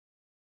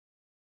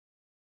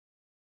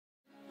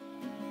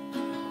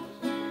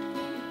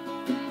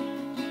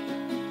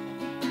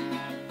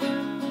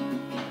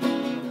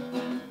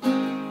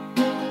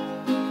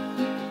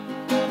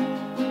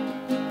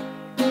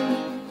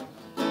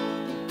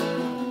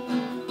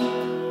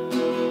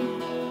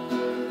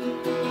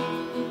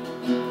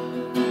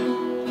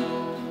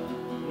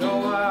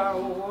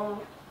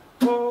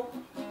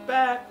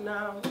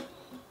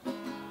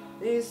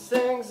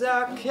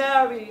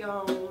carry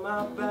on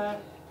my back.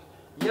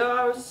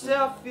 You're a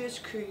selfish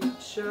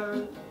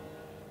creature.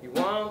 You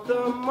want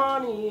the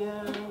money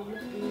and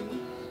the peace.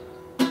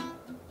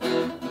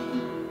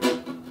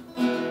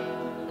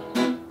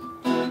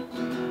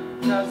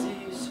 'Cause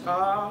these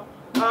are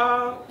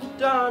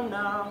done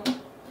now.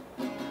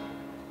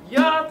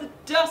 You're the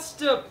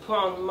dust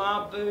upon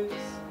my boots.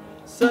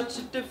 Such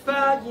a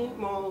defiant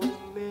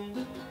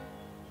moment.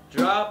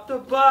 Drop the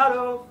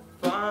bottle,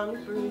 find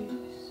the breeze.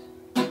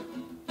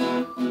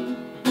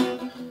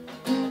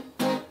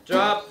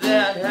 Drop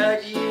that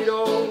haggard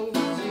old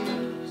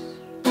disease.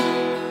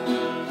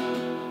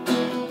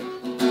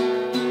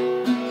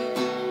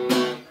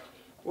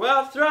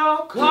 Well, throw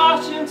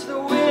caution to the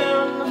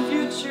wind. The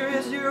future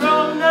is your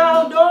own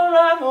now. Don't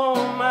ride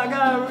home. I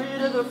got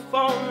rid of the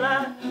phone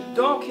line.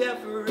 Don't care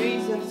for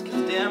reasons,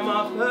 'cause damn,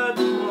 I've heard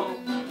them all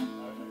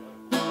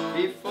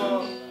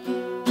before.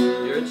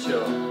 You're a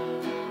chore.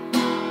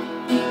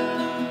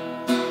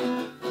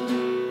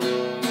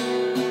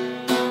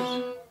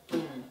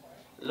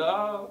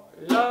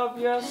 Love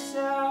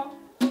yourself.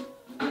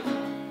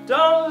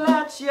 Don't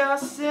let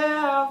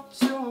yourself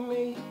to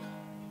me.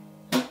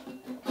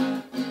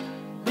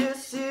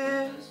 This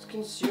is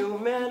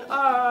consuming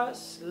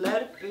us.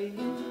 Let it be.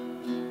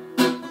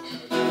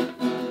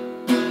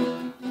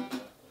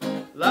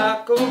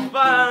 Like a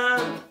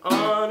vine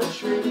on a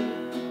tree.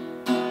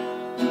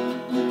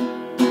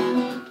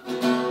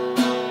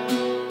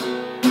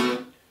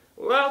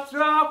 Well,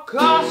 throw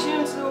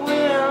caution to the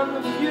wind.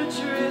 The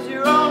future is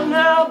your own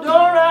now.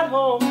 Don't ride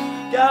home.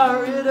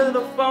 Got rid of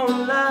the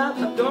phone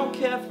line. I don't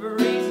care for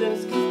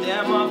reasons, 'cause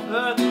damn, I've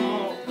heard them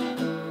all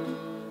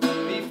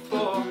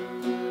before.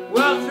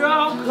 Well,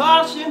 throw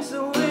caution to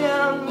the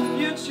wind. The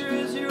future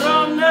is your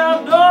own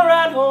now. Don't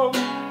ride home.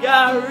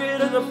 Got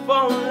rid of the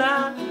phone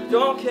line.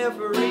 Don't care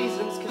for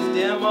reasons, 'cause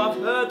damn, I've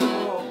heard them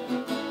all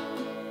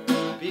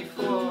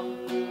before.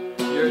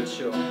 You're a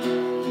chore.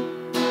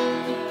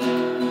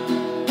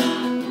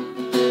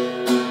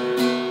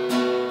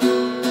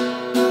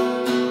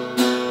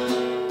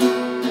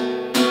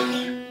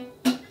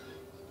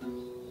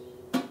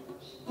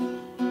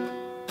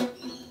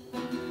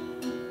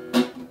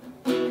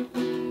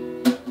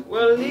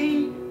 Well,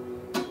 leave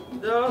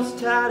those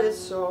tattered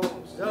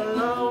souls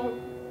alone.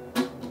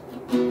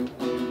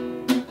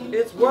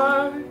 It's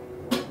worth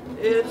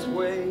its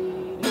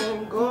weight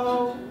in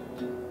gold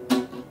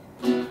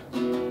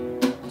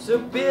to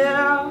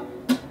build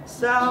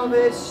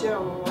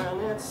salvation when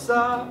it's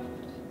soft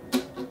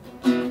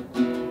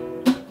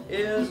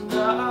is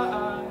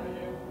not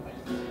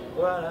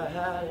what I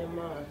had in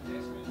mind.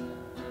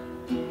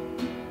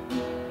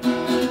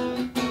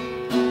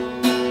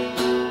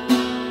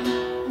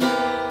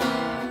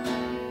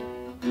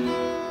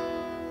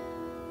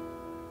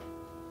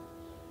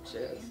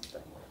 Cheers.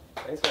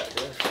 Thanks for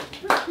that.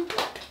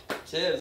 Cheers.